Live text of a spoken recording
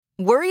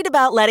Worried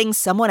about letting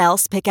someone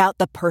else pick out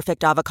the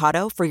perfect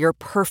avocado for your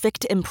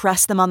perfect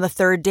impress them on the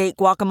third date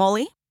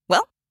guacamole?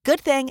 Well, good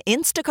thing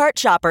Instacart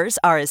shoppers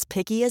are as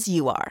picky as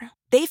you are.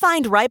 They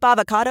find ripe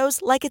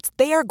avocados like it's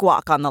their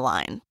guac on the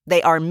line.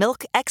 They are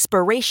milk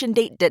expiration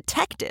date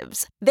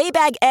detectives. They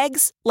bag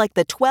eggs like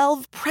the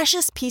 12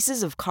 precious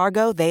pieces of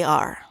cargo they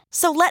are.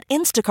 So let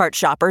Instacart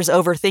shoppers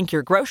overthink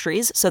your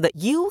groceries so that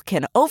you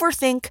can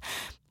overthink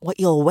what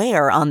you'll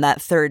wear on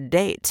that third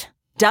date.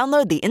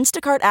 Download the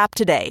Instacart app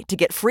today to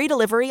get free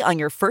delivery on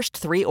your first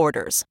 3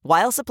 orders,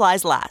 while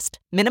supplies last.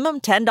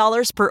 Minimum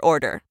 $10 per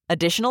order.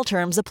 Additional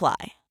terms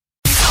apply.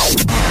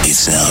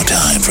 It's now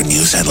time for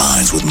news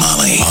headlines with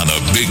Molly on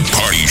the Big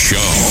Party Show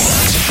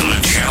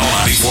on Channel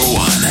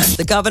 941.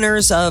 The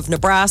governors of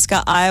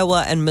Nebraska,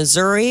 Iowa, and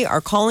Missouri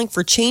are calling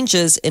for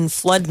changes in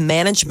flood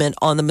management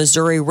on the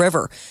Missouri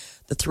River.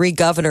 The 3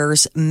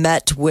 governors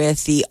met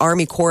with the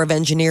Army Corps of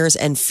Engineers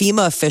and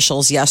FEMA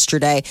officials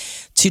yesterday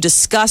to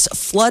discuss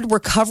flood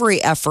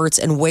recovery efforts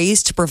and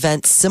ways to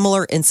prevent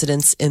similar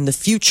incidents in the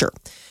future.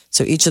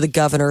 So each of the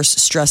governors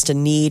stressed a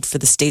need for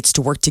the states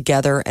to work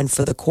together and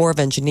for the Corps of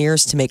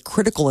Engineers to make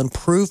critical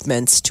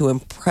improvements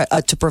to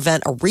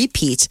prevent a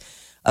repeat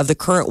of the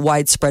current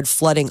widespread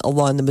flooding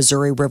along the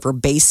Missouri River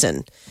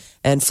Basin.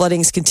 And flooding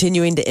is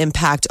continuing to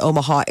impact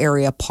Omaha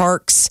area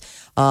parks.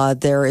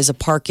 There is a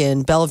park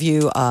in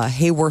Bellevue,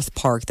 Hayworth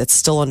Park, that's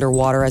still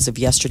underwater as of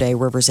yesterday.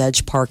 River's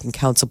Edge Park in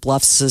Council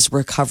Bluffs is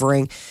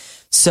recovering.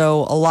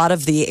 So a lot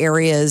of the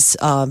areas,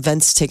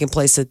 events taking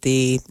place at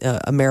the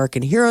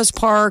American Heroes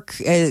Park,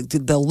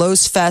 the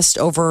Lowe's Fest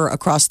over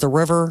across the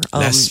river.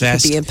 Less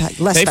Fest.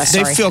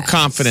 They feel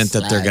confident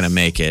that they're going to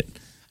make it.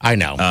 I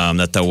know.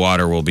 That the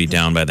water will be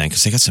down by then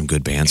because they got some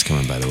good bands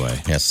coming, by the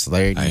way. Yes,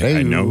 they do.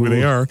 I know who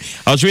they are.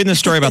 I was reading the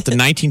story about the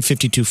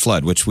 1952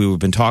 flood, which we were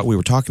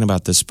talking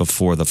about this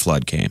before the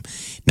flood came.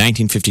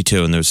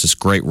 1952, and there was this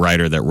great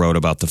writer that wrote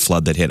about the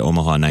flood that hit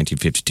Omaha in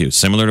 1952,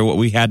 similar to what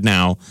we had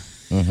now.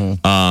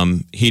 Mm-hmm.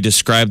 He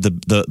described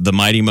the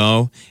Mighty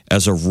Mo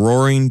as a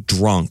roaring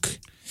drunk.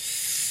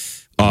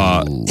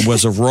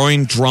 Was a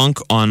roaring drunk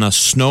on a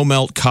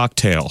snowmelt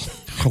cocktail,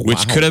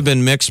 which could have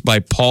been mixed by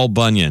Paul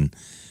Bunyan.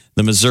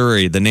 The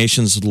Missouri, the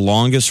nation's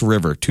longest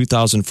river,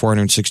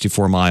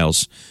 2,464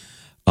 miles.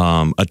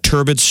 A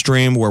turbid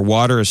stream where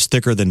water is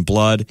thicker than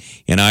blood.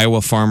 An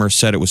Iowa farmer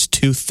said it was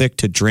too thick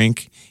to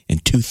drink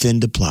and too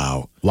thin to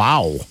plow.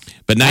 Wow.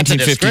 But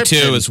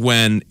 1952 is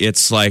when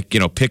it's like,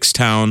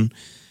 Pickstown.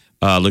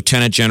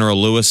 Lieutenant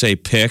General Lewis A.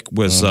 Pick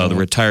was the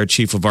retired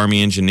chief of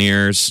Army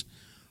Engineers.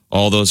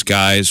 All those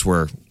guys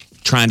were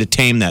trying to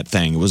tame that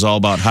thing. It was all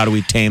about how do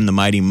we tame the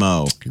Mighty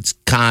Mo. It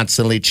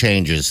constantly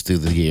changes through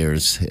the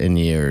years and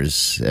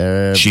years.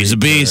 She's a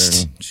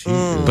beast.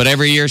 But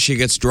every year she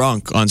gets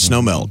drunk on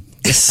snowmelt.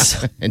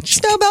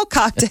 Snowmelt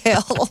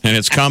cocktail. And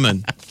it's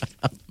coming.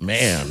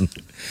 Man.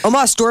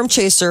 Omaha storm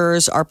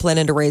chasers are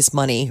planning to raise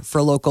money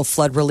for local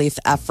flood relief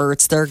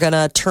efforts. They're going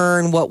to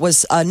turn what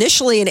was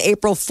initially an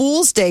April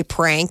Fool's Day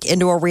prank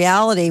into a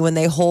reality when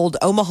they hold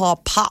Omaha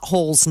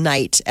Potholes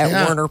Night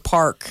at Warner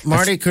Park.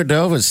 Marty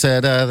Cordova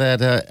said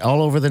that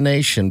all over the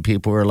nation,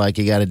 people were like,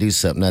 you got to do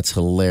something. That's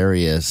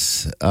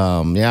hilarious.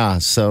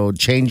 So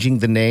changing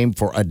the name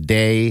for a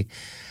day.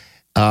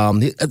 A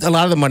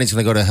lot of the money's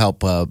going to go to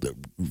help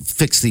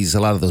fix a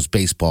lot of those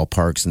baseball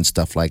parks and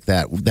stuff like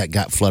that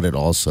got flooded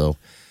also.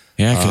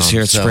 Yeah, because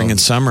here it's spring and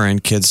summer,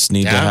 and kids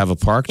need to have a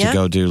park to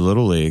go do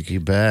Little League. You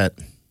bet.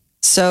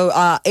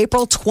 So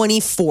April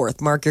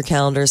 24th, mark your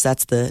calendars.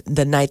 That's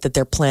the night that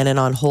they're planning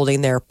on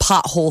holding their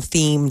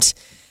pothole-themed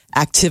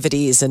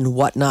activities and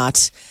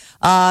whatnot.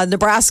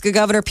 Nebraska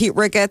Governor Pete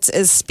Ricketts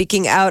is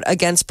speaking out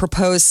against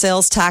proposed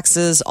sales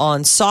taxes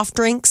on soft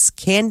drinks,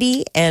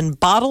 candy, and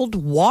bottled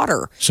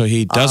water. So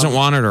he doesn't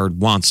want it or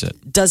wants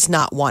it? Does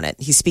not want it.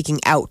 He's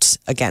speaking out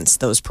against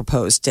those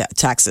proposed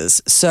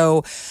taxes.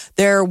 So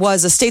there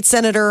was a state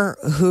senator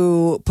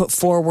who put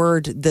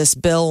forward this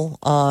bill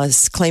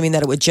claiming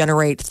that it would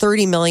generate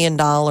 $30 million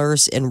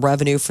in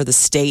revenue for the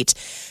state.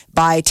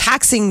 By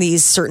taxing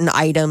these certain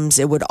items,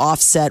 it would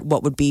offset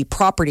what would be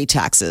property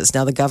taxes.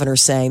 Now, the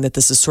governor's saying that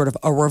this is sort of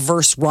a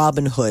reverse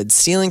Robin Hood,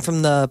 stealing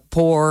from the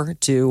poor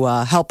to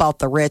help out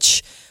the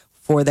rich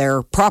for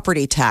their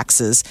property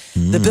taxes.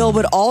 The bill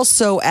would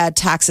also add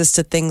taxes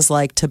to things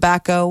like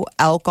tobacco,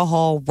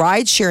 alcohol,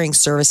 ride-sharing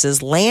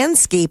services,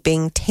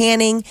 landscaping,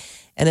 tanning,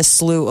 and a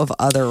slew of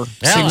other.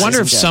 So I wonder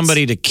if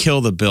somebody to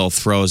kill the bill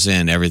throws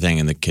in everything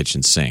in the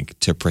kitchen sink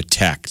to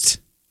protect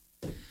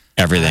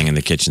everything in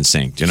the kitchen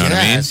sink. Do you know what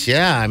I mean?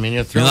 Yeah. I mean,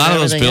 you're throwing a lot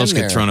of those bills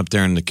get get thrown up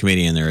there in the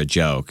committee and they're a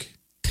joke.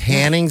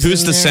 Tanning's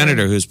Who's the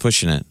senator who's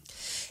pushing it?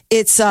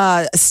 It's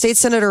State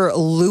Senator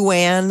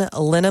Luann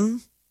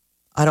Linham.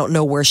 I don't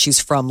know where she's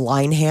from.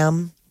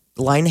 Linehan.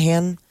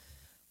 Luann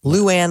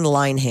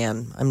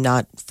Linehan. I'm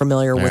not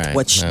familiar with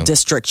which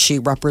district she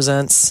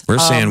represents. We're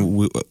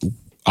saying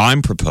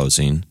I'm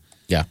proposing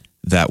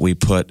that we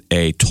put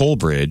a toll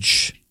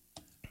bridge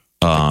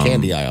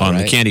candy aisle, on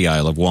the candy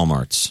aisle of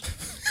Walmart's.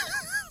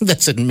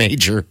 That's a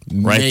major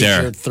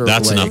there. Throwaway.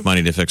 That's enough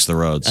money to fix the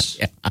roads.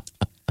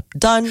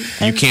 Done.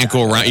 You can't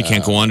go around. You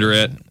can't go under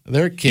it.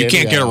 They're kids. You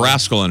can't get a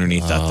rascal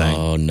underneath that thing.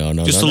 Oh, no.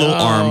 Just a little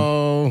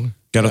arm.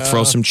 Got to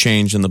throw some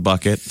change in the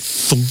bucket.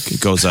 Thunk,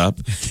 it goes up.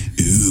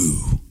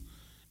 Ooh.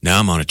 Now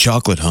I'm on a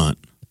chocolate hunt.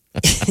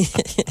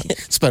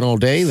 Spent all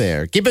day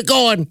there. Keep it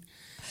going.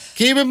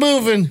 Keep it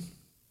moving.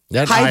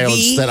 That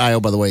aisle,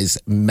 by the way, is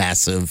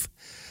massive.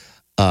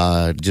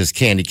 Just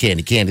candy.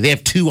 They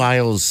have 2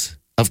 aisles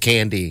of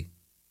candy.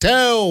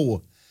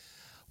 2.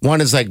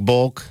 One is like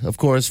bulk, of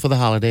course, for the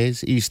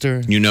holidays,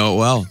 Easter. You know it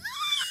well.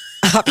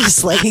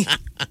 Obviously.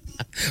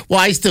 Well,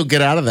 I still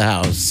get out of the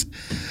house.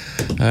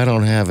 I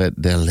don't have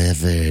it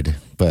delivered.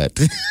 But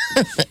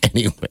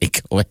anyway,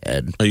 go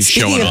ahead. Are you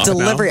Speaking showing of off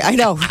delivery, now? I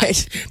know,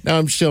 right? Now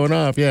I'm showing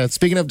off. Yeah.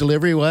 Speaking of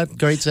delivery, what?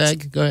 Great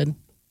Sag. Go ahead.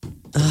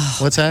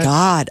 What's that?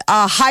 God.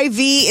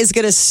 Hy-Vee is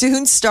going to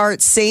soon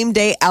start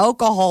same-day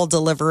alcohol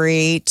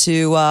delivery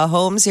to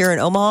homes here in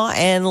Omaha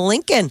and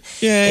Lincoln.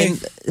 Yay.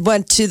 And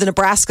went to the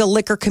Nebraska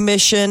Liquor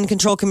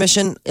Control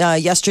Commission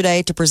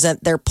yesterday to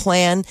present their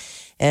plan.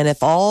 And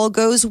if all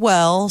goes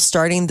well,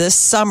 starting this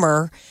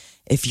summer,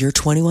 if you're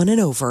 21 and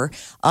over,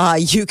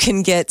 you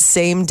can get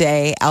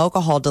same-day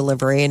alcohol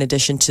delivery in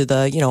addition to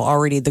the,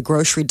 already the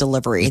grocery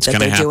delivery that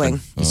they're doing.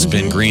 It's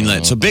been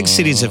greenlit. So big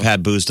cities have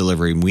had booze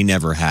delivery, and we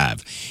never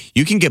have.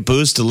 You can get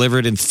booze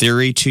delivered in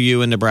theory to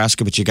you in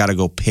Nebraska, but you got to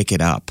go pick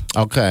it up.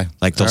 Okay.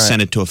 Like they'll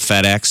send it to a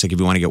FedEx, like if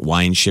you want to get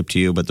wine shipped to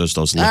you, but there's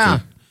those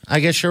liquor. I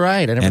guess you're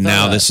right. And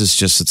now this is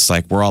just, it's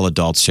like we're all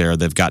adults here.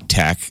 They've got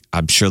tech.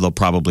 I'm sure they'll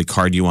probably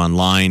card you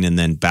online and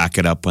then back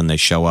it up when they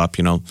show up,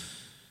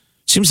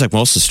 Seems like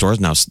most of the stores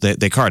now,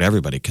 they card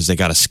everybody because they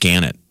got to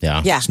scan it.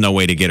 Yeah. Yeah. There's no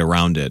way to get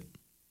around it.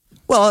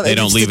 Well, They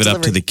don't it's leave it up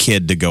to delivery. the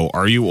kid to go,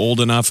 are you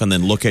old enough? And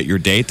then look at your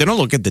date. They don't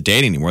look at the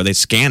date anymore. They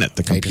scan it.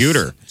 The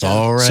computer It's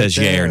all right says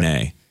yay there. or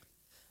nay.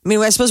 I mean,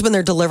 I suppose when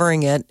they're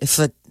delivering it, if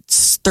a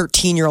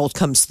 13-year-old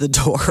comes to the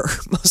door,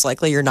 most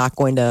likely you're not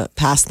going to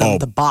pass them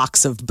the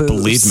box of booze.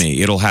 Believe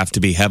me, it'll have to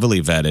be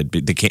heavily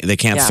vetted. They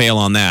can't fail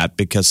on that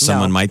because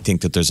someone might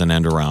think that there's an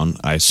end around,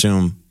 I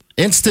assume.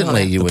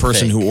 Instantly, you The would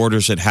person think. who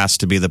orders it has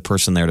to be the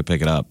person there to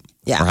pick it up.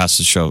 Yeah. Or has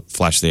to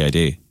flash the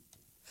ID.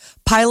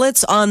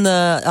 Pilots on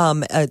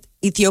the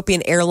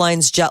Ethiopian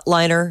Airlines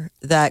jetliner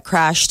that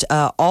crashed,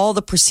 all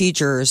the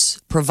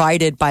procedures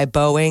provided by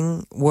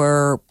Boeing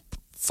were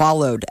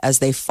followed as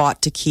they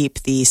fought to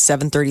keep the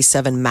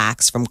 737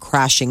 MAX from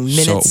crashing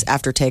minutes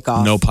after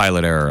takeoff. No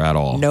pilot error at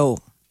all.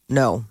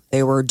 No.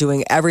 They were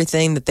doing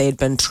everything that they'd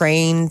been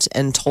trained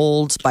and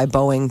told by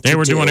Boeing They to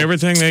were do. doing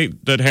everything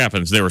that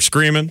happens. They were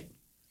screaming.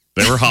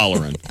 They were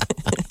hollering.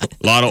 A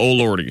lot of old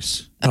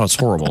lordies. Oh, it's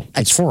horrible.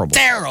 It's horrible.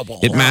 Terrible.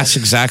 It masks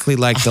exactly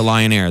like the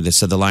Lion Air. They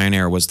said the Lion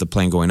Air was the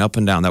plane going up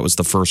and down. That was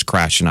the first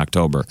crash in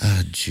October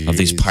of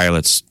these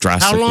pilots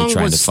drastically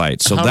trying to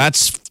fight. So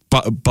that's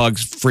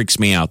freaks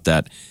me out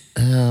that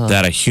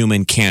a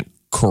human can't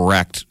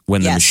correct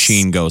when the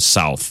machine goes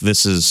south.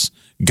 This is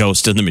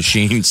Ghost in the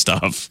Machine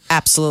stuff.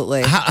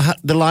 Absolutely.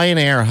 The Lion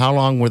Air, how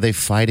long were they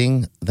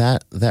fighting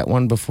that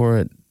one before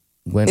it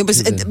went? It was.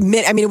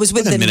 It was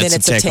within minutes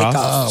of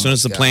takeoff. As soon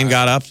as the plane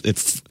got up,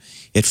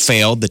 it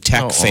failed. The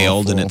tech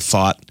failed, and it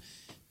thought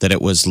that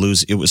it was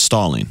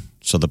stalling.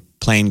 So the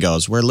plane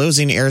goes, "We're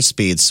losing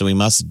airspeed, so we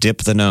must dip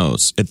the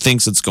nose." It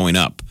thinks it's going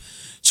up.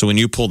 So when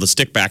you pull the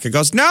stick back, it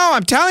goes, "No,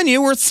 I'm telling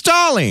you, we're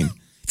stalling."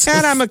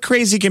 And I'm a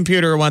crazy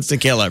computer who wants to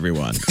kill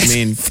everyone. I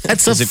mean,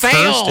 That's a is it fail.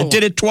 cursed? It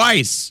did it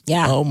twice.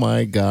 Yeah. Oh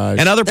my gosh.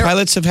 And other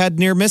pilots have had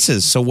near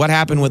misses. So what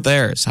happened with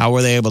theirs? How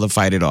were they able to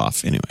fight it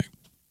off anyway?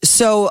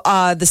 So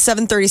the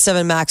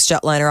 737 MAX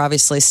jetliner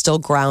obviously still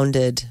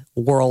grounded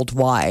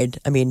worldwide.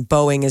 I mean,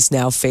 Boeing is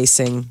now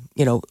facing,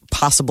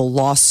 possible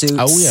lawsuits.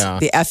 Oh, yeah.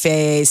 The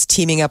FAA is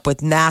teaming up with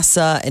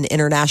NASA and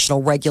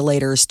international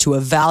regulators to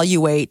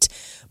evaluate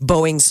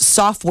Boeing's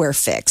software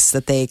fix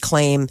that they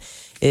claim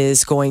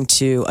is going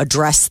to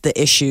address the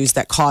issues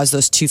that caused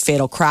those 2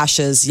 fatal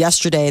crashes.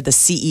 Yesterday, the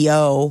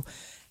CEO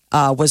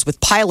was with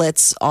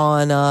pilots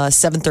on a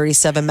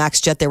 737 MAX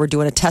jet. They were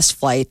doing a test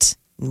flight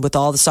with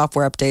all the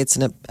software updates,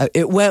 and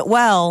it went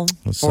well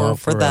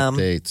for them.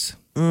 Updates.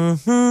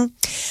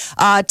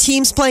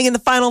 Teams playing in the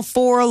Final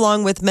Four,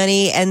 along with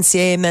many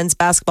NCAA men's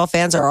basketball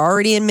fans, are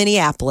already in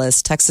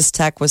Minneapolis. Texas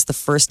Tech was the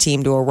first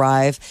team to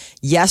arrive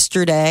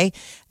yesterday,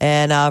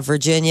 and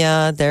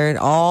Virginia, they're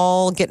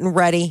all getting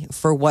ready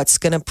for what's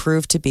going to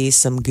prove to be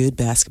some good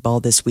basketball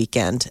this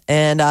weekend.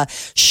 And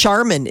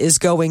Charmin is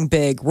going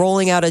big,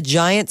 rolling out a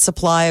giant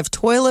supply of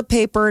toilet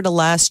paper to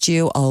last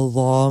you a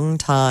long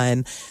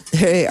time.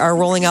 They are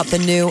rolling out the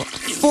new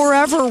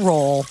Forever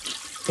Roll.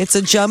 It's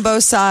a jumbo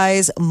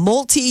size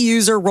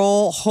multi-user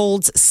roll,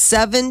 holds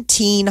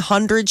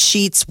 1,700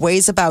 sheets,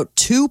 weighs about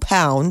 2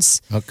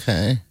 pounds.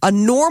 Okay. A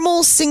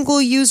normal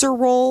single user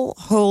roll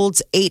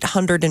holds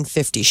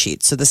 850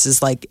 sheets. So this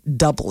is like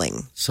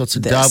doubling. So it's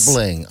a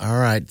doubling. All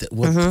right.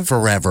 What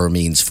forever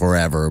means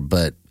forever,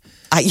 but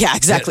Yeah,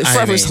 exactly.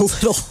 Forever's a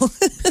little.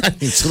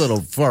 It's a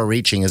little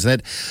far-reaching, isn't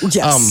it?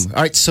 Yes.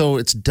 All right, so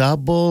it's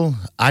double.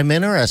 I'm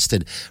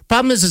interested.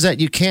 Problem is that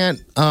you can't.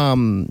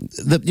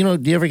 Do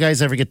you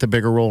guys ever get the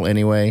bigger roll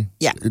anyway?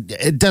 Yeah.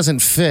 It doesn't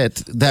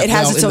fit that. It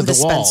has well its into own the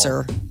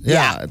dispenser. Wall.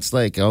 Yeah, it's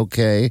like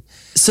okay.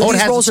 So it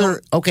these has rolls its own,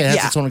 are okay. It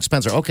has its own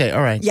dispenser. Okay,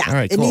 all right. Yeah, all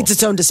right. it Cool. needs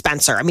its own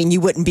dispenser. I mean,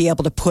 you wouldn't be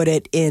able to put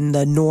it in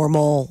the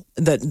normal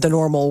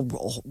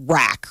normal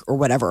rack or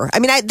whatever. I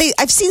mean,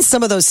 I've seen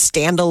some of those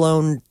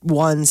standalone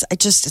ones.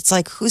 It's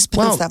like who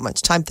spends that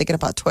much time thinking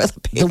about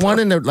toilet paper? The one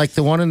in the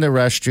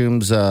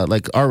restrooms,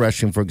 like our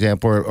restroom, for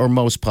example, or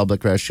most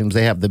public restrooms,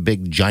 they have the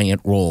big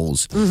giant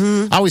rolls.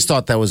 Mm-hmm. I always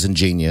thought that was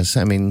ingenious.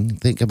 I mean,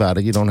 think about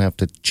it. You don't have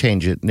to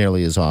change it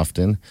nearly as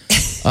often.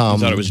 I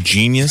thought it was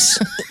genius.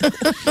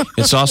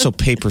 It's also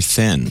paper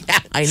thin. Yeah,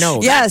 I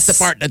know. Yes. That's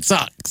the part that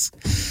sucks.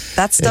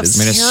 That stuff's I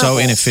mean, it's so terrible.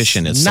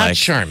 inefficient. It's Not like,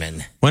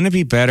 Sherman. wouldn't it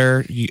be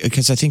better?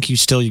 Because I think you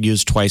still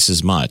use twice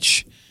as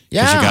much.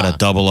 Because Yeah. you got to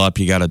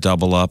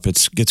double up.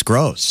 It's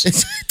gross.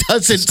 It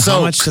doesn't So soak.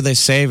 how much do they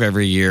save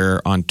every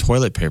year on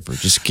toilet paper?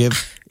 Just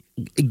give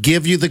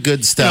Give you the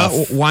good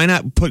stuff. why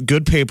not put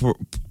good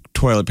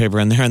toilet paper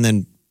in there and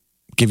then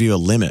give you a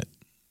limit?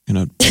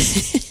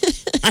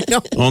 I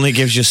know. Only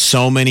gives you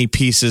so many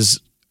pieces.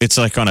 It's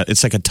like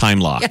a time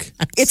lock.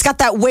 It's got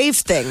that wave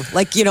thing,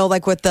 like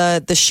with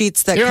the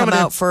sheets that Here, I'm come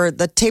gonna- out for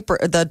the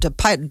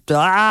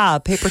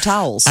paper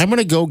towels. I'm going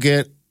to go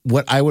get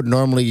what I would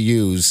normally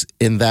use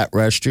in that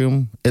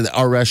restroom, in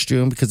our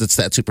restroom, because it's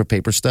that super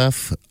paper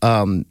stuff.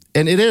 And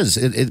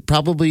it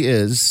probably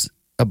is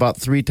about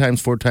 3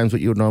 times, 4 times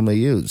what you would normally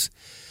use.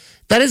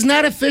 That is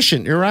not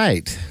efficient. You're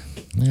right.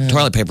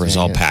 Toilet paper is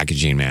all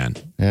packaging, man.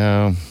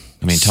 Yeah.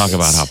 I mean, talk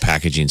about how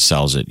packaging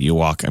sells it. You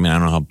walk, I don't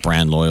know how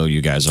brand loyal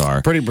you guys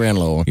are. Pretty brand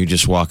low. You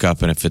just walk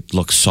up, and if it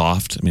looks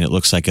soft, it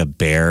looks like a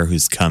bear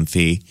who's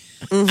comfy.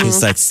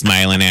 He's like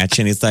smiling at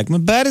you, and he's like, my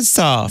butt is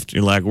soft.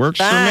 You're like, works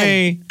for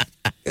me.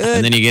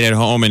 And then you get it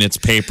home, and it's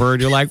paper.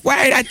 And you're like,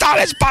 wait, I thought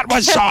his butt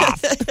was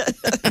soft.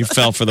 You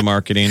fell for the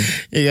marketing.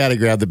 You got to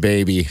grab the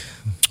baby.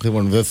 The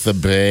one with the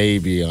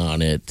baby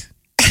on it.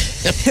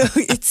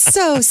 It's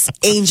so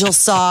angel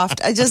soft.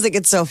 I just think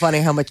it's so funny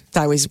how much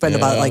time we spend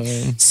about like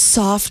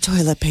soft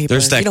toilet paper.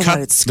 There's that you don't cut.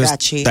 want it there's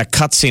scratchy. that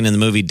cut scene in the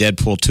movie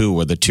Deadpool 2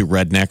 where the two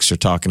rednecks are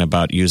talking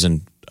about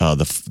using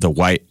the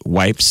white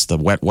wipes, the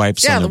wet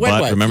wipes on the their wet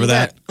butt. wipe. Remember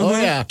that? Oh,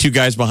 yeah. Two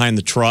guys behind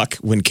the truck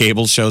when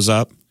Cable shows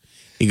up.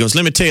 He goes,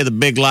 "Let me tell you the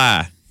big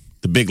lie."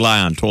 The big lie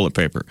on toilet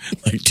paper.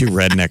 Like two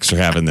rednecks are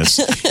having this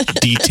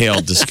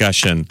detailed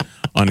discussion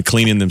on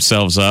cleaning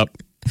themselves up.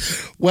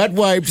 Wet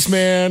wipes,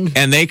 man.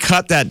 And they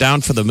cut that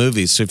down for the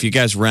movie. So if you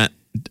guys rent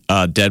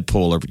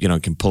Deadpool or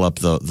can pull up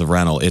the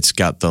rental, it's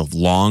got the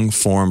long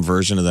form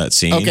version of that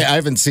scene. Okay, I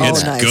haven't seen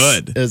It's it. nice.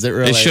 good. Is it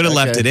really? They should have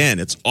left Okay. it in.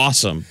 It's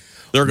awesome.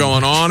 They're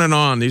going on and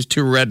on. These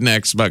two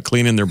rednecks about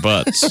cleaning their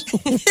butts,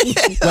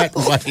 Wet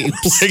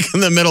wipes. like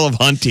in the middle of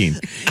hunting,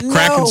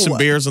 cracking some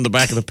beers on the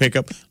back of the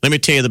pickup. Let me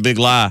tell you the big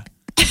lie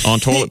on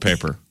toilet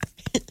paper.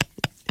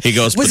 He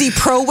goes, Was he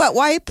pro wet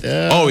wipe?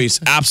 Oh, he's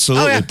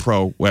absolutely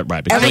pro wet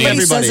wipe. It Everybody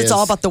cleans, says it's is.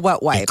 all about the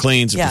wet wipe. it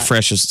cleans, it Yeah.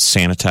 refreshes,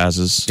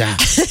 sanitizes. Yeah.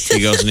 He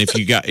goes, and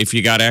if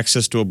you got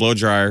access to a blow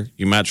dryer,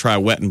 you might try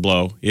wet and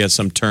blow. He has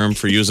some term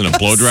for using a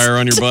blow dryer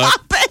on your butt.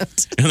 Stop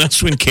it. And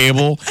that's when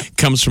Cable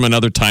comes from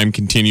another time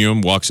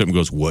continuum, walks up and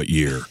goes, "What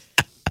year?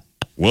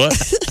 What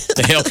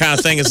the hell kind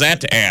of thing is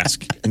that to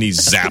ask?" And he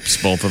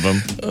zaps both of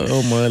them.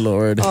 Oh, my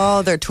Lord.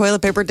 Oh, their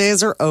toilet paper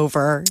days are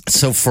over.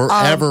 So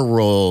forever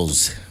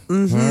rolls. All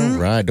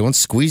right. Don't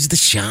squeeze the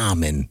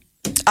shaman.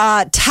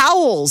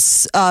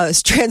 Towels,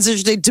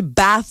 transitioning to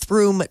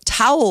bathroom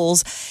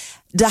towels.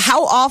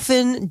 How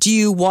often do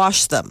you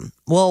wash them?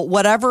 Well,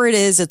 whatever it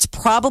is, it's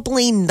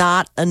probably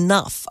not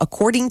enough.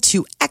 According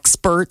to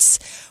experts,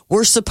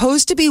 we're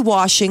supposed to be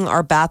washing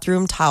our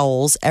bathroom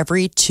towels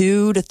every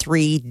 2 to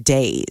 3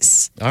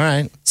 days. All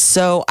right.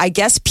 So I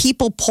guess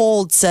people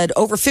polled said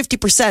over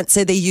 50%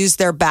 say they use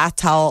their bath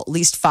towel at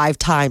least 5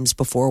 times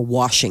before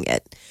washing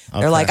it.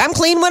 They're like, I'm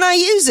clean when I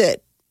use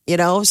it.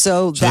 So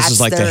So that's this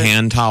is like the their-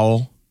 hand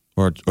towel,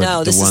 or No,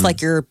 the this is one-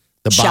 like your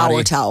The shower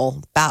body.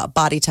 towel,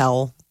 body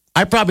towel.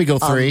 I probably go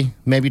 3,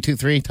 maybe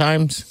 2-3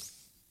 times.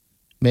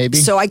 Maybe.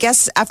 So I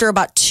guess after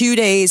about 2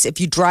 days, if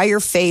you dry your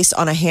face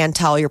on a hand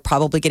towel, you're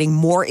probably getting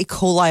more E.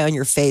 coli on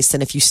your face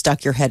than if you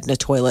stuck your head in a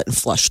toilet and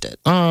flushed it.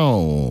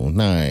 Oh,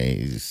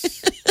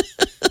 nice.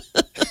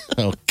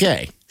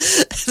 Okay.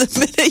 The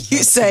minute you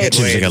say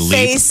Seems like a leap.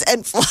 face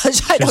and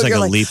flush, I know It's like you're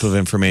a like, leap of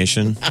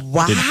information.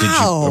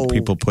 Wow. Are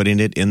people putting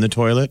it in the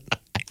toilet?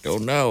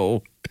 Don't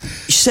know. you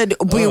should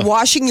be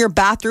washing your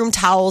bathroom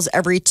towels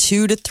every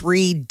 2 to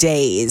 3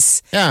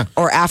 days. Yeah.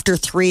 Or after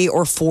 3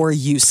 or 4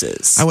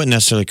 uses. I wouldn't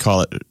necessarily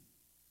call it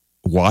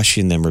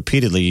washing them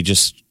repeatedly. You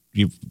just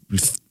you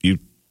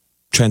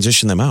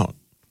transition them out.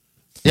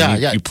 Yeah,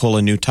 you, yeah. You pull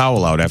a new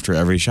towel out after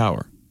every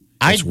shower.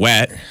 It's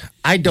wet.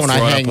 I don't. You I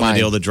throw it hang up on the mine.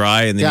 deal to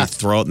dry, and then Yeah. you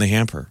throw it in the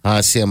hamper.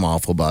 See, I'm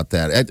awful about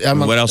that.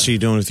 What else are you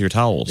doing with your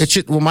towels?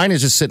 Mine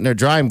is just sitting there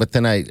drying, but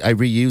then I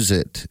reuse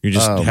it. You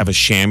just have a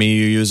chamois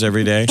you use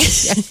every day?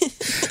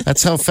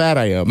 That's how fat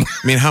I am.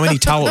 I mean, how many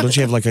towels? Don't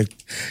you have like a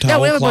towel Yeah,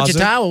 we have a closet? bunch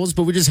of towels,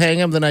 but we just hang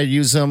them. Then I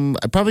use them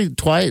probably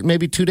twice,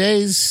 maybe 2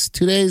 days.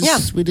 2 days. Yeah.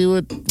 We do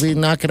it. We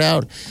knock it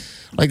out.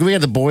 Like we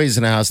have the boys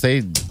in the house.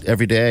 They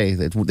every day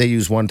they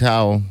use one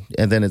towel,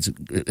 and then it's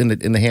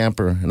in the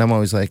hamper. And I'm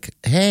always like,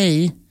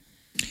 hey.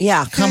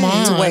 Yeah. Come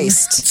on. It's a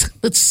waste.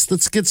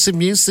 Let's get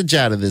some usage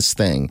out of this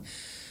thing.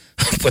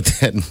 But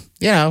then,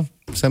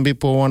 some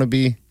people want to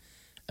be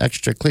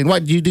extra clean.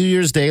 What, do you do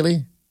yours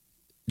daily,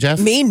 Jeff?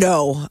 Me,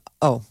 no.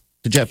 Oh.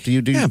 Jeff, do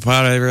you do? Yeah,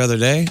 pot every other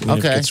day. I mean,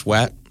 Okay. If it's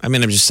wet. I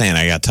mean, I'm just saying,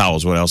 I got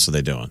towels. What else are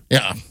they doing?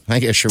 Yeah, I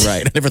guess you're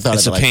right. I never thought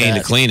It's of a it like pain that.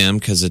 to clean them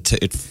because it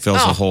fills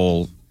Oh. a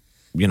whole,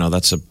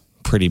 that's a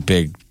pretty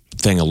big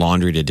thing of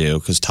laundry to do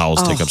because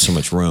towels take up so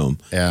much room.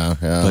 Yeah.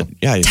 But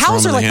yeah, you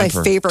Towels throw are them in like the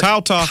my hamper. favorite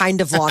Towel talk.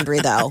 kind of laundry,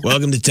 though.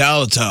 Welcome to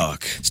Towel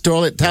Talk.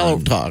 Toilet towel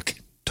talk.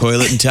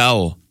 Toilet and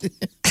towel.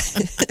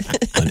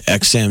 On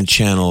XM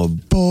channel.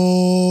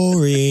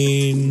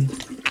 Boring.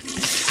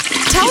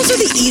 Towels are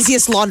the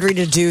easiest laundry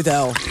to do,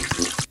 though.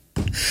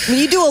 When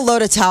you do a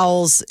load of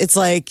towels, it's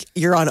like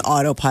you're on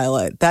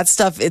autopilot. That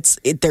stuff,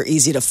 they're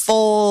easy to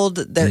fold.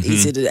 They're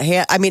easy to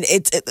hand. I mean,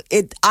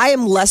 I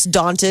am less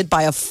daunted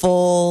by a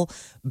full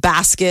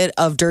basket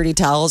of dirty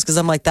towels because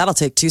I'm like, that'll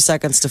take 2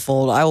 seconds to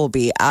fold. I will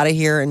be out of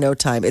here in no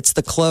time. It's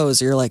the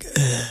clothes. You're like,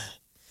 ugh,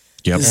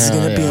 Yep. this is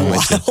going to be a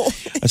while.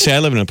 I say I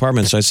live in an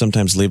apartment, so I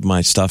sometimes leave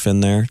my stuff in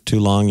there too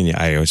long, and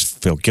I always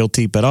feel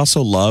guilty, but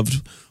also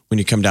loved when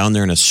you come down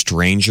there and a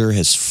stranger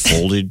has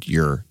folded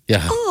your.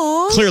 Yeah.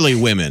 Clearly,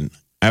 women.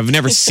 I've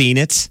never seen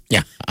it.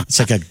 Yeah. It's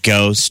like a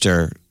ghost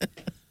or.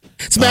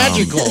 It's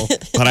magical.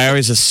 But I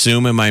always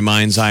assume in my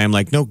mind's eye, I'm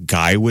like, no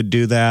guy would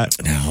do that.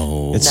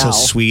 No. It's No. so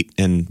sweet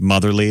and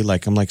motherly.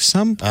 Like, I'm like,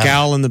 some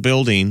gal in the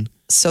building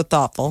So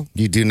thoughtful.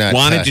 You do not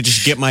wanted touch. to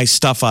just get my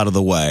stuff out of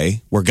the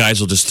way where guys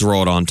will just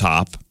throw it on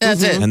top.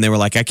 That's it. And they were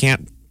like, I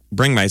can't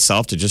bring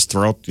myself to just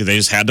throw it. They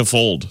just had to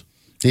fold.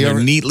 you They're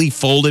ever- neatly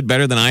folded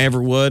better than I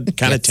ever would.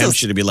 Kind of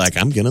tempts you to be like,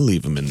 I'm going to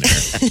leave them in there.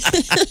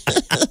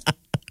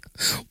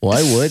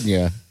 Why wouldn't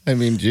you? I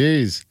mean,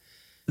 geez.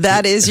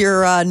 That is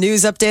your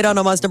news update on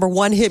Omaha's number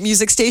one hit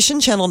music station,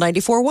 Channel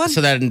 94.1.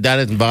 So that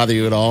doesn't bother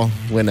you at all?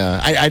 When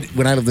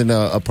when I lived in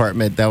an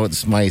apartment, that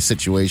was my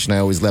situation. I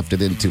always left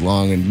it in too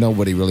long, and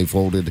nobody really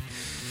folded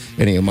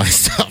any of my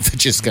stuff. It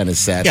just kind of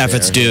sat Yeah, there.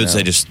 if it's dudes,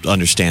 they just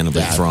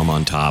understandably throw them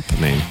on top.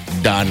 I mean,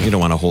 Done. you don't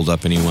want to hold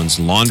up anyone's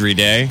laundry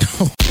day.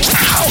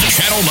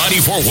 Channel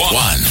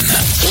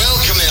 94.1.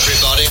 Welcome,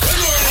 everybody.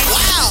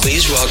 Wow.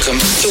 Please welcome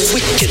the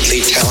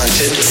wickedly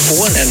talented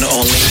one and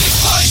only.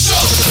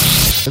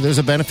 There's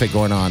a benefit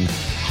going on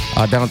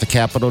down at the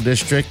Capital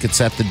District. It's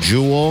at the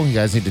Jewel. You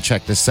guys need to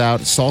check this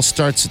out. It all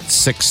starts at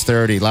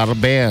 6:30. A lot of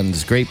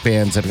bands, great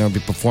bands that are going to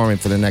be performing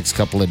for the next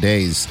couple of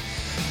days.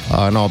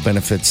 And all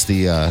benefits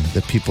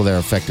the people that are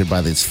affected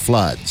by these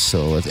floods.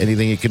 So if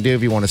anything you can do,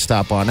 if you want to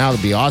stop on out,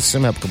 it'd be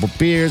awesome. Have a couple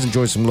beers,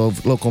 enjoy some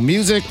local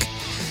music.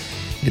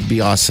 It'd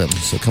be awesome.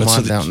 So come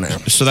on down there.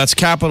 So that's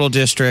Capital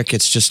District.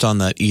 It's just on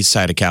the east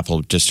side of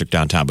Capital District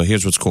downtown. But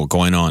here's what's cool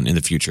going on in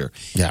the future.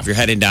 Yeah. If you're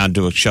heading down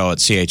to a show at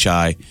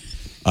CHI,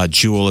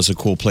 Jewel is a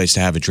cool place to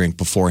have a drink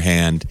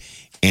beforehand.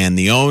 And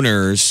the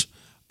owners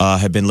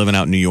have been living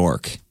out in New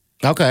York.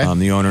 Okay.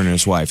 The owner and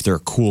his wife, they're a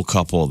cool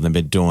couple. They've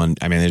been doing,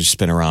 they've just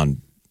been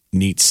around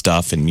neat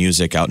stuff and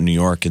music out in New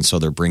York. And so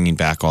they're bringing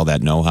back all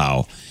that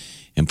know-how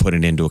and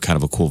putting it into a kind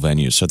of a cool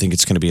venue. So I think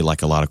it's going to be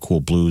like a lot of cool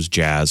blues,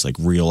 jazz, like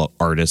real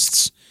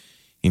artists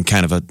in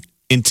kind of an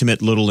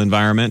intimate little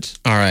environment.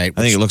 All right.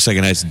 I think it looks like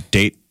a nice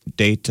date.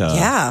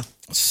 Yeah.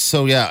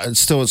 So yeah, it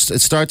starts at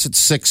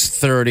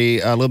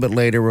 6:30. A little bit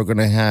later, we're going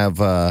to have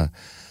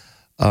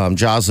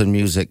Jocelyn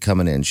Music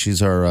coming in.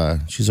 She's our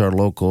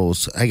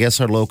locals. I guess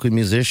our local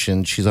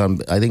musician. She's on,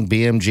 I think,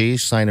 BMG,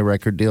 signed a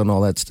record deal and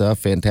all that stuff.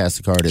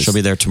 Fantastic artist. She'll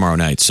be there tomorrow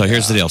night. So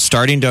here's the deal: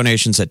 starting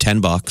donations at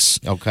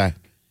 $10. Okay.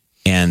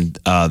 And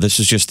this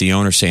is just the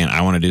owner saying,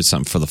 I want to do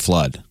something for the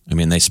flood. I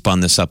mean, they spun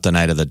this up the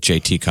night of the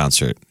JT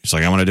concert. He's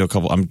like, I want to do a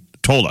couple.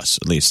 Told us,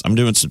 at least. I'm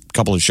doing a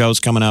couple of shows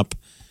coming up.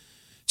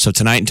 So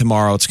tonight and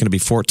tomorrow, it's going to be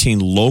 14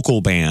 local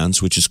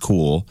bands, which is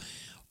cool.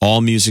 All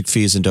music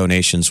fees and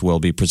donations will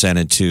be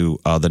presented to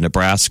the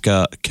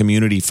Nebraska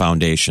Community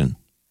Foundation,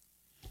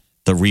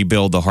 the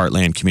Rebuild the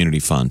Heartland Community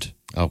Fund.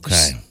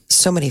 Okay.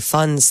 So many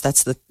funds.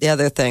 That's the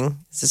other thing.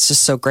 It's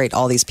just so great.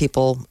 All these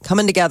people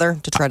coming together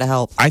to try to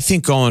help. I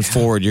think going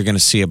forward, you're going to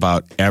see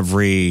about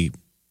every,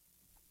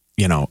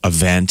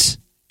 event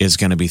is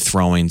going to be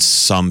throwing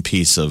some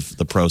piece of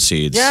the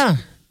proceeds Yeah.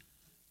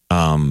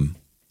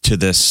 to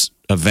this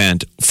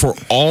event for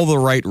all the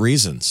right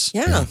reasons.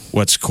 Yeah.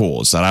 What's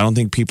cool is that I don't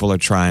think people are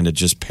trying to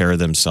just pair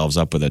themselves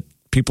up with it.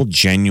 People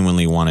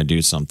genuinely want to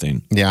do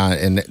something. Yeah,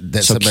 and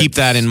that's So keep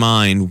that in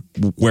mind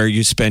where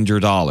you spend your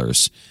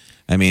dollars.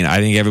 I mean, I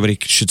think everybody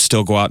should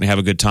still go out and have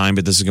a good time,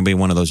 but this is going to be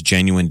one of those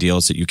genuine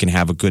deals that you can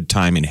have a good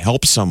time and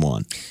help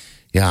someone.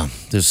 Yeah,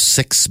 there's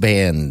 6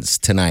 bands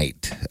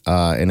tonight,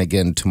 and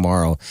again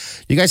tomorrow.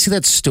 You guys see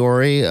that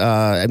story?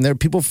 And there are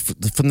people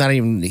from not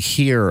even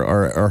here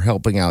are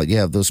helping out. You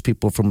have those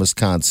people from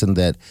Wisconsin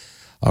that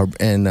are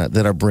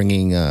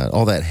bringing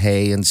all that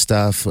hay and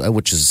stuff,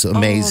 which is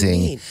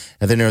amazing. neat.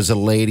 And then there's a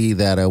lady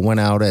that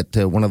went out at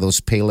one of those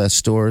Payless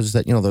stores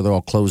that they're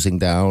all closing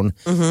down.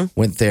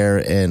 Went there,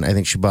 and I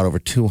think she bought over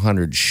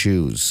 200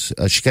 shoes.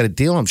 She got a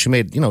deal on them. She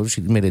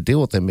made a deal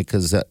with them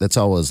because that's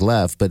all was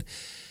left, but.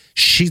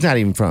 She's not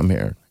even from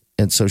here,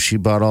 and so she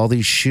bought all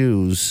these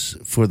shoes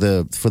for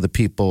the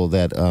people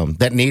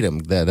that need them,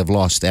 that have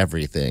lost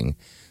everything.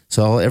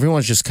 So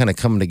everyone's just kind of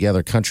coming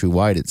together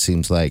countrywide, it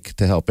seems like,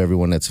 to help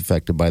everyone that's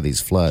affected by these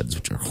floods,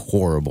 which are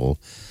horrible.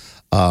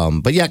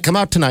 But yeah, come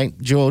out tonight.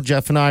 Joel,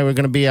 Jeff, and I, we're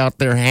going to be out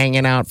there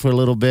hanging out for a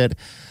little bit.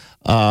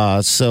 Yeah,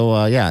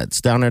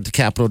 it's down there at the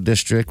Capital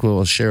District.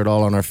 We'll share it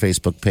all on our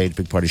Facebook page,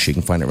 Big Party Show. You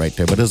can find it right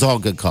there. But it's all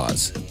good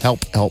cause.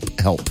 Help, help,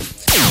 help.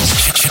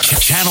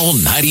 Channel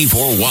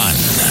 94.1.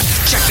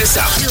 Check this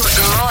out. More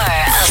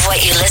of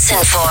what you listen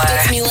for.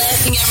 Gets me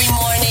laughing every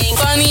morning.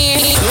 Funny,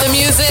 the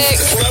music.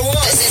 That's what I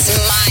want. This is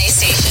my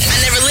station.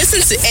 I never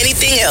listen to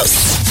anything else.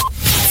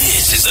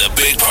 This is the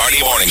Big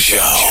Party Morning Show.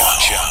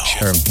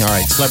 All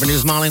right, celebrity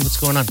news, Molly. What's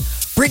going on?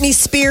 Britney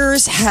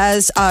Spears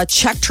has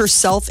checked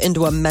herself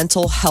into a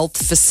mental health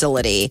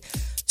facility.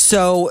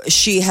 So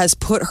she has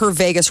put her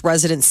Vegas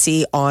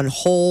residency on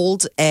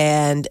hold,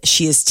 and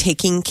she is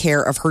taking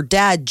care of her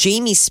dad,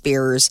 Jamie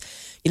Spears.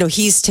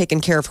 He's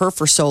taken care of her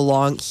for so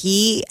long.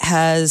 He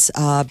has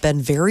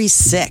been very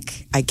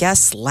sick. I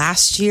guess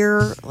last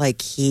year,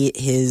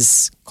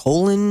 his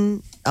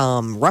colon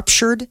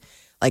ruptured.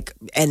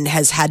 And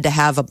has had to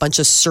have a bunch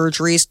of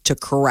surgeries to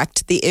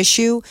correct the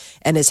issue,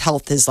 and his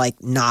health has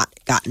not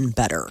gotten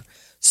better.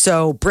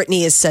 So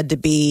Britney is said to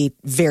be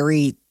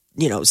very,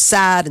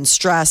 sad and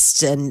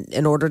stressed, and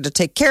in order to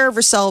take care of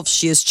herself,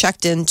 she is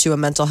checked into a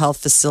mental health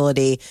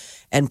facility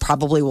and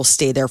probably will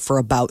stay there for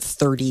about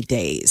 30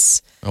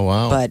 days. Oh,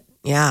 wow. But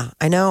yeah,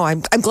 I know.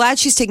 I'm glad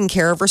she's taking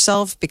care of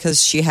herself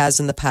because she has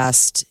in the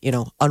past,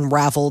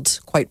 unraveled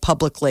quite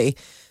publicly.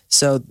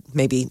 So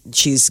maybe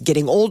she's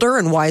getting older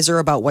and wiser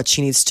about what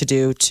she needs to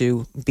do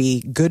to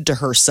be good to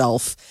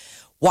herself.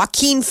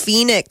 Joaquin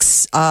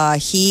Phoenix,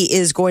 he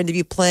is going to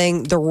be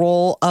playing the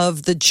role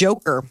of the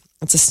Joker.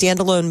 It's a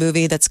standalone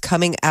movie that's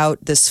coming out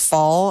this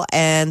fall,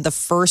 and the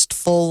first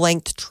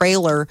full-length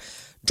trailer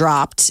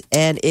dropped,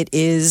 and it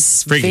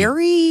is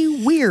very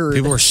weird.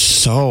 People are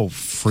so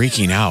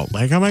freaking out.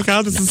 Like, oh my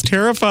God, this is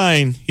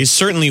terrifying. He's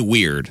certainly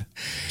weird.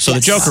 So the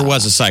Joker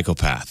was a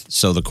psychopath.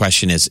 So the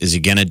question is it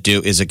going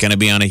to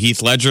be on a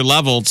Heath Ledger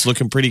level? It's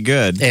looking pretty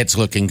good. It's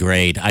looking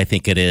great. I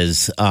think it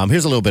is.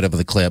 Here's a little bit of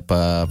the clip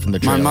from the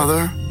trailer. My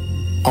mother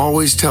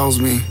always tells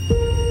me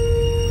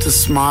to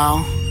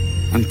smile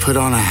and put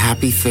on a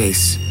happy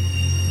face.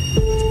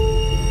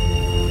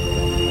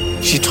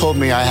 She told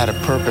me I had a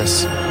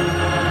purpose.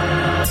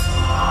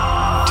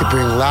 To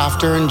bring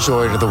laughter and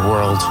joy to the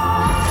world.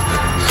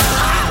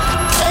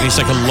 He's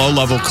like a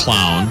low-level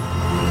clown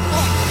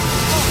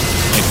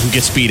who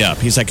gets beat up.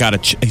 He's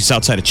he's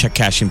outside a check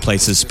cashing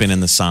places,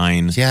 spinning the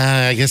sign.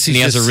 Yeah, I guess he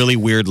has a really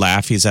weird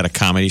laugh. He's at a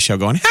comedy show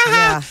going, ha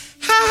ha,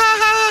 ha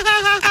ha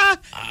ha ha.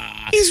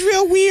 He's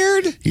real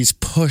weird. He's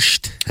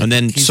pushed. And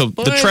then,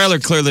 the trailer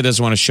clearly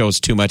doesn't want to show us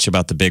too much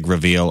about the big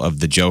reveal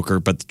of the Joker,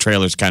 but the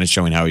trailer's kind of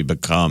showing how he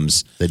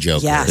becomes the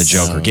Joker. Yes. The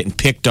Joker, getting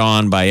picked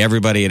on by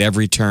everybody at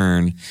every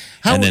turn,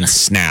 and then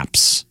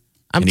snaps.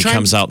 And he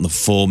comes out in the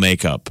full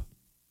makeup.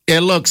 It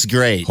looks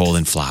great.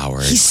 Holding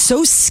flowers. He's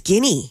so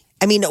skinny.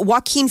 I mean,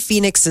 Joaquin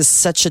Phoenix is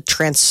such a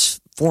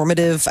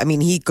transformative. I mean,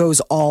 he goes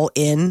all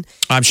in.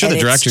 I'm sure the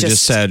director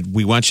just said,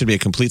 we want you to be a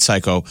complete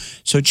psycho,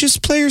 so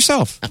just play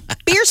yourself.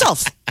 Be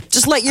yourself.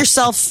 Just let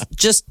yourself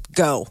just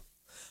go.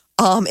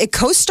 It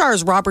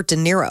co-stars Robert De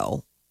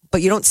Niro,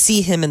 but you don't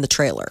see him in the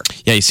trailer.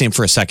 Yeah, you see him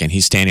for a second.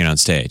 He's standing on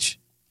stage.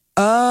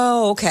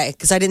 Oh, okay.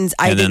 Because I didn't see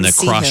him. And then the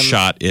cross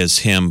shot is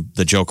him,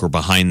 the Joker,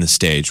 behind the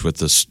stage with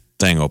this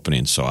thing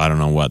opening. So I don't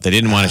know what. They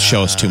didn't want to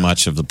show us too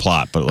much of the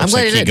plot, but it looks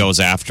like he goes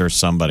after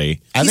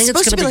somebody. I think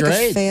it's going to be like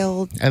great.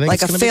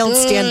 A failed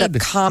stand-up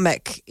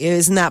comic.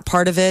 Isn't that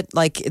part of it?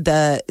 Like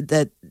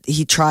that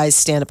he tries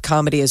stand-up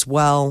comedy as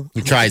well.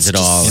 He tries it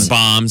all. And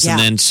bombs. Yeah.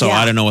 And then,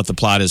 I don't know what the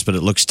plot is, but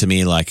it looks to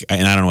me like,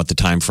 and I don't know what the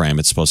time frame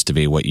it's supposed to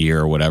be, what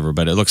year or whatever,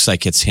 but it looks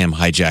like it's him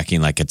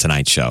hijacking like a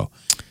Tonight Show.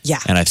 Yeah.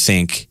 And I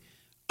think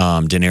De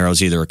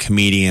Niro's either a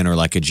comedian or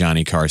like a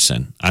Johnny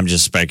Carson. I'm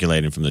just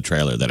speculating from the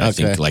trailer that I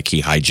think like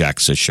he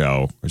hijacks a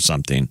show or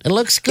something. It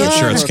looks good. I'm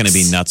sure it's going to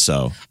be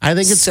nutso. I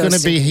think it's going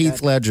to be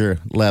Heath Ledger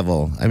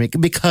level. I mean,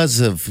 because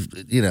of, he's,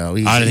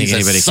 I don't think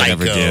anybody can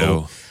ever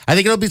do. I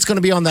think it's going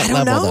to be on that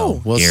level,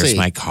 though. We'll Here's see.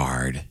 my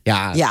card.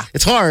 Yeah.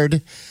 It's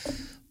hard.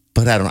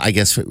 But I don't know. I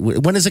guess,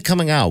 when is it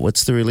coming out?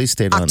 What's the release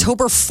date on it?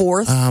 October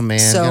 4th. Oh, man.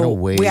 So gotta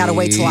wait. we got to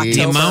wait till October.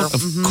 The amount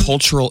of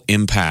cultural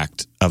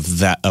impact of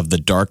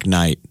The Dark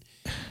Knight,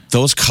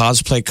 those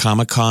cosplay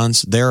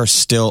Comic-Cons, there are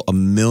still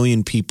 1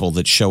 million people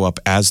that show up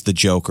as the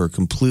Joker,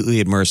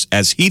 completely immersed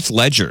as Heath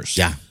Ledger's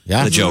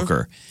the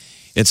Joker.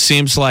 it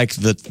seems like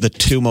the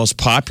two most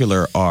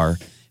popular are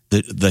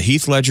the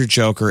Heath Ledger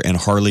Joker and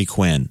Harley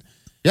Quinn.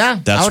 Yeah,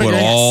 That's I would what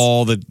agree.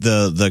 all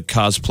the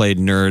cosplayed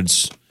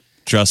nerds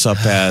dress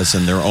up as,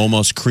 and they're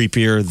almost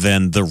creepier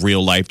than the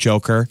real life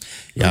Joker.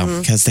 Yeah.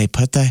 Because they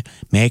put the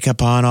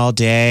makeup on all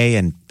day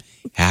and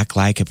act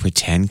like a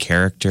pretend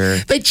character.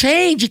 They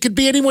change. It could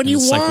be anyone you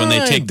It's want. like when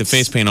they take the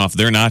face paint off,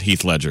 they're not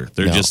Heath Ledger.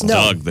 They're just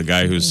Doug, the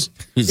guy who's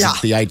Who's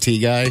the IT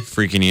guy?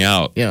 freaking you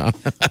out. Yeah.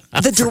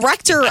 The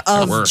director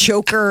of work.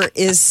 Joker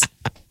is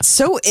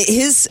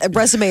his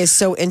resume is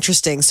so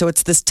interesting. So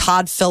it's this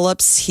Todd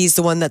Phillips. He's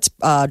the one that's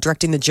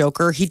directing the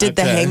Joker. He did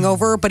The Okay.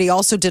 Hangover, but he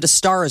also did A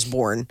Star Is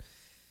Born.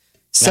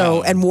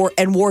 So and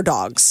War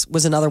Dogs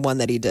was another one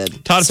that he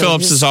did. Todd So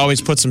Phillips he's- has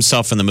always puts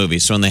himself in the movie.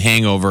 So in The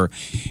Hangover,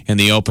 in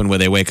the open where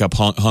they wake up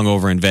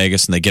hungover in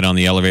Vegas and they get on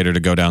the elevator to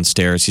go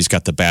downstairs, he's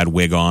got the bad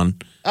wig on.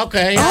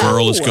 Okay. A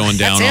girl is going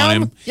down that's on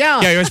him? him.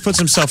 Yeah. he always puts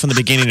himself in the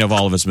beginning of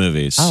all of his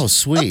movies. Oh,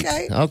 sweet.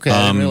 Okay. Okay.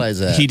 I didn't realize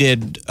that. He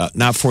did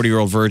not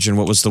 40-Year-Old Virgin.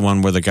 What was the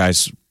one where the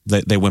guys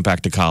they went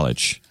back to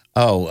college?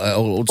 Old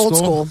school? Old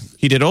School.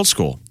 He did Old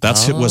School.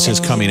 Was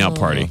his coming out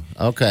party.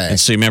 Okay. And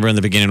so you remember in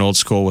the beginning, Old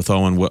School with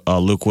Owen,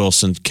 Luke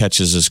Wilson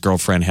catches his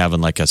girlfriend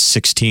having like a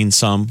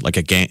 16-some, like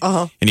a gang.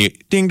 And he,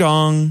 ding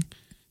dong.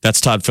 That's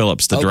Todd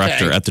Phillips, the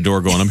director, at the door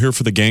going, I'm here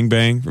for the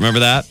gangbang. Remember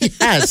that?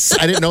 Yes.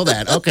 I didn't know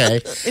that.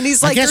 Okay. And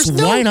he's I like, guess "There's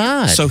no-" why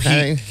not? So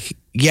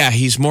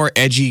he's more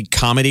edgy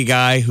comedy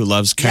guy who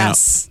loves kind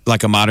Yes. of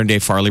like a modern day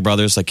Farley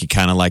Brothers. Like he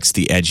kind of likes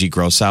the edgy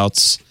gross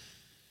outs.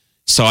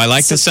 So I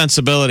like the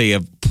sensibility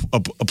of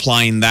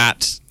applying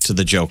that to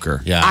the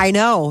Joker. Yeah. I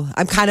know.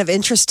 I'm kind of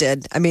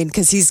interested. I mean,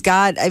 because he's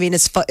got, I mean,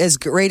 as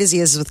great as he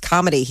is with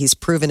comedy, he's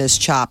proven his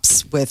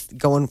chops with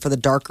going for the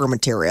darker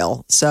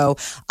material. So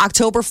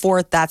October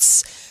 4th,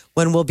 that's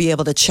when we'll be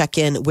able to check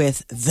in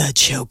with the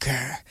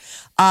Joker.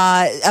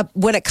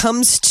 When it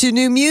comes to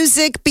new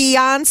music,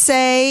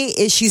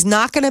 Beyonce, she's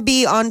not going to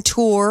be on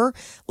tour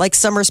like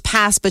summers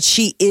past, but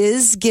she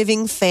is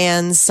giving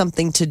fans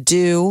something to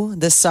do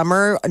this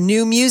summer.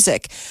 New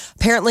music.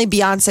 Apparently,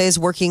 Beyonce is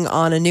working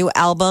on a new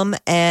album,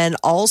 and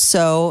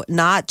also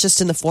not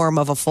just in the form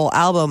of a full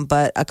album,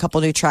 but a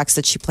couple new tracks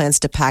that she plans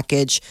to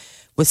package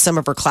with some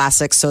of her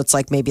classics. So it's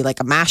like maybe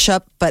like a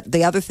mashup. But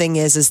the other thing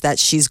is that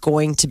she's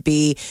going to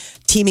be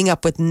teaming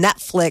up with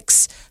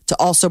Netflix to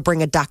also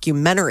bring a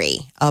documentary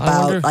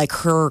about like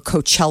her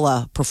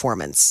Coachella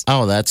performance.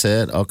 Oh, that's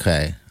it?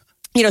 Okay.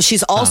 You know,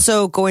 she's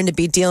also going to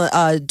be doing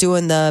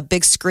the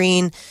big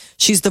screen.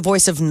 She's the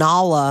voice of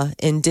Nala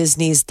in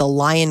Disney's The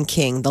Lion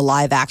King, the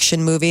live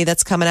action movie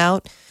that's coming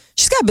out.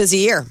 She's got a busy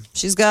year.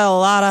 She's got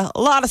a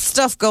lot of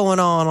stuff going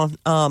on.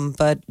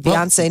 But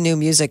Beyonce new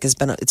music it's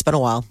been a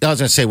while. I was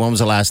going to say, when was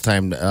the last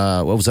time,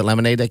 what was it,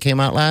 Lemonade that came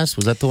out last?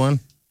 Was that the one?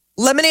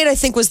 Lemonade, I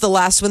think, was the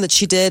last one that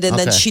she did. And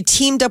then Okay. she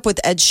teamed up with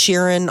Ed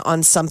Sheeran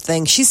on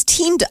something. She's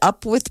teamed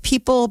up with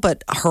people,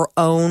 but her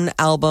own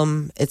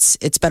album, it's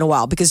been a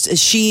while. Because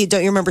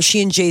don't you remember,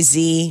 she and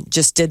Jay-Z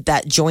just did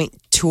that joint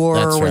tour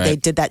That's where right. they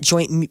did that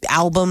joint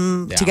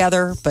album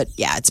together. But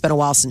yeah, it's been a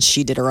while since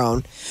she did her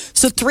own.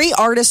 So 3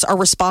 artists are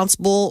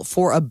responsible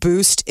for a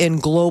boost in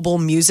global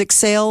music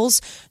sales.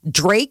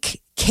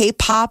 Drake,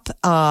 K-pop,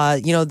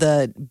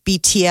 the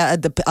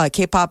BTS, the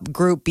K-pop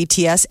group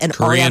BTS, and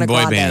Korean Ariana boy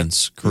Grande.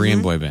 bands.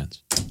 Korean boy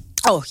bands.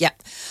 Oh, yeah.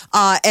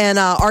 And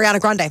Ariana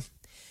Grande.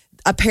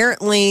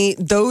 Apparently,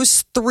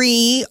 those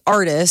 3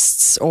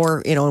 artists,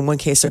 or, in one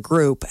case, a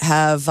group,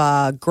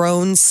 have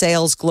grown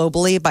sales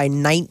globally by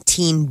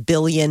 $19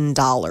 billion.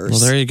 Well,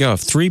 there you go.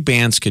 If 3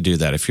 bands could do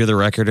that, if you're the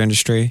record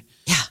industry,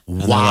 Yeah.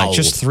 and they're like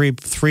just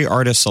three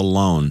artists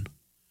alone.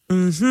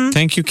 Mm-hmm.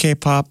 Thank you,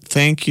 K-pop.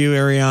 Thank you,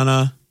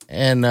 Ariana.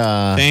 And,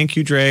 Thank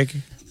you, Drake.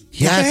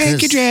 yeah,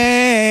 Thank you, 'cause-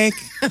 Drake.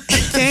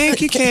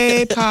 Thank you,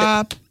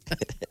 K-pop.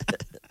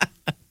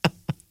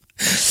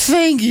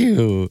 Thank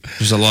you.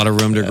 There's a lot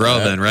of room to grow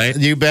then, right?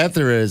 You bet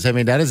there is. I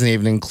mean, that doesn't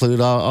even include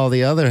all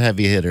the other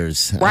heavy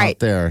hitters Right. out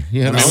there.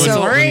 You know, I mean,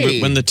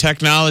 So- when the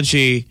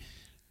technology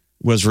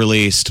was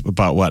released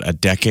about, a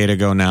decade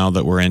ago now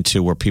that we're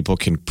into where people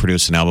can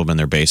produce an album in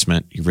their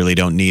basement, you really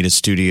don't need a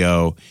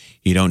studio.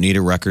 You don't need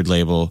a record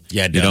label.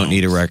 Yeah, you don't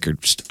need a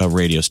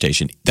radio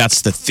station.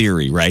 That's the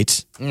theory,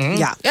 right?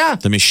 Yeah. yeah.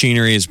 The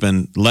machinery has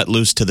been let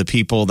loose to the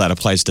people. That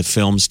applies to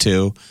films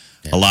too.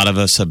 A lot of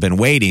us have been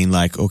waiting,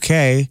 like,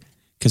 okay,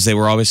 because they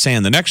were always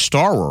saying the next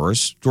Star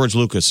Wars, George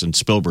Lucas and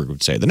Spielberg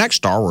would say, the next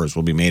Star Wars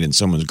will be made in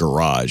someone's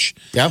garage.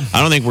 Yep.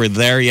 I don't think we're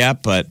there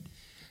yet, but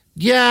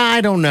Yeah,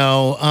 I don't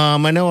know. I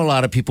know a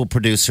lot of people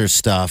produce their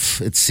stuff.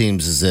 It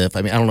seems as if.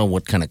 I mean, I don't know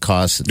what kind of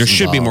costs. there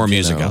should be more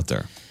music out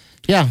there.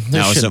 Yeah,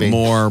 there Now, is should it be.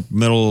 more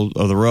middle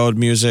of the road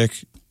music?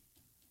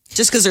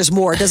 Just because there's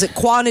more,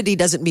 quantity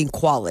doesn't mean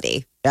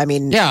quality. I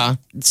mean, Yeah.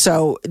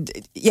 So,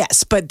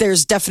 yes, but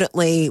there's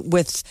definitely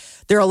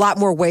there are a lot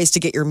more ways to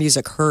get your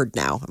music heard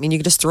now. I mean, you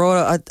can just throw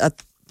a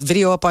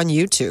video up on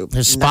YouTube.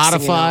 There's Next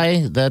thing you know-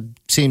 Spotify. That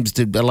seems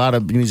to a lot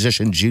of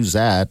musicians use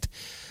that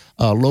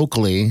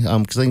locally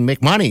because they can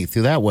make money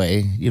through that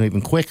way.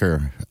 Even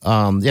quicker.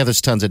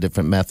 There's tons of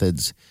different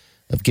methods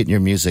of getting your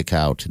music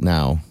out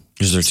now.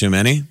 Is there too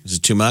many? Is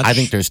it too much? I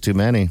think there's too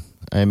many.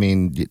 I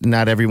mean,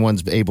 not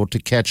everyone's able to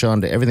catch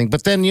on to everything.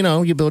 But then,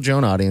 you build your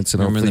own audience.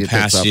 And Remember in the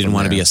past, you didn't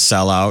want to be a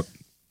sellout?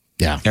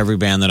 Yeah. Every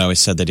band that always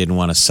said they didn't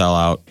want to sell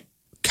out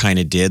kind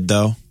of did,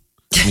 though.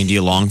 I mean, do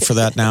you long for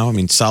that now? I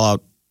mean,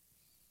 sellout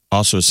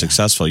also is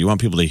successful. You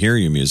want people to hear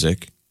your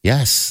music.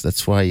 Yes,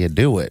 that's why you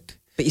do it.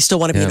 But you still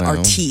want to be an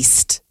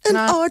artiste. An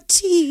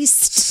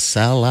artiste.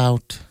 Sell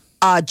out.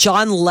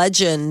 John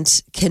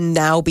Legend can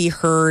now be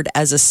heard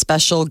as a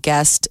special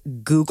guest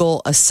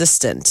Google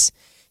Assistant.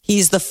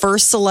 He's the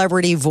first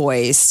celebrity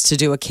voice to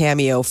do a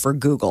cameo for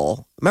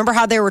Google. Remember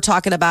how they were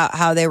talking about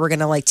how they were going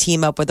to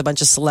team up with a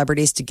bunch of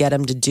celebrities to get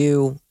him to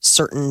do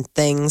certain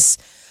things?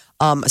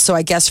 So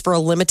I guess for a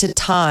limited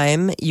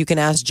time, you can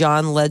ask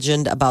John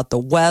Legend about the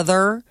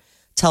weather,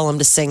 tell him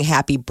to sing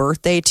happy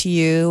birthday to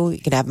you. You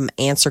can have him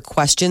answer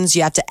questions.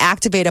 You have to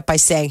activate it by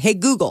saying, hey,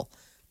 Google,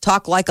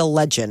 talk like a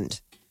legend.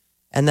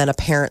 And then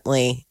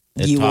apparently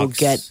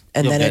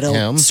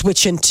it'll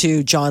switch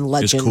into John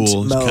Legend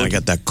cool. mode. It's kind of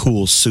got that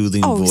cool,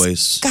 soothing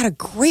voice. He's got a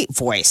great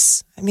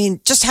voice. I mean,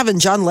 just having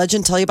John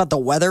Legend tell you about the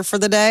weather for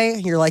the day,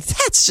 you're like,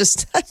 I'm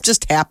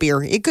just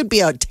happier. It could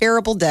be a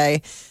terrible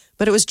day,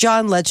 but it was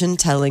John Legend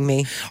telling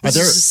me. Are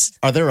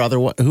there other?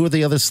 Who are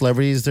the other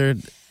celebrities there?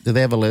 Do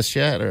they have a list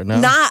yet or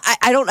no?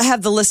 I don't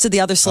have the list of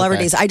the other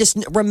celebrities. Okay. I just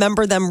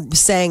remember them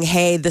saying,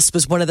 hey, this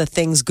was one of the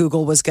things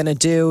Google was going to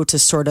do to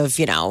sort of,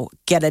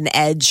 get an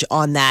edge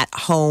on that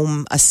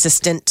home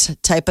assistant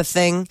type of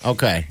thing.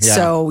 Okay. Yeah.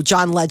 So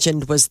John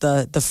Legend was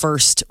the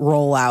first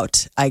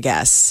rollout, I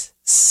guess.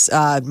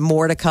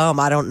 More to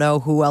come. I don't know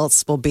who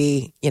else will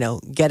be,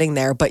 getting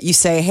there. But you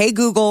say, hey,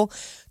 Google,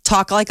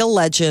 talk like a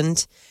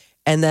legend.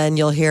 And then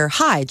you'll hear,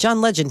 hi,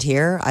 John Legend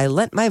here. I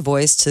lent my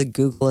voice to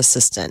Google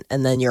Assistant.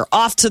 And then you're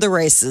off to the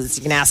races.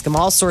 You can ask him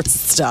all sorts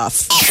of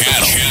stuff.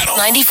 Channel.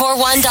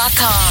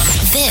 941.com.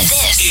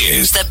 This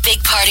is the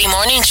Big Party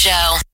Morning Show.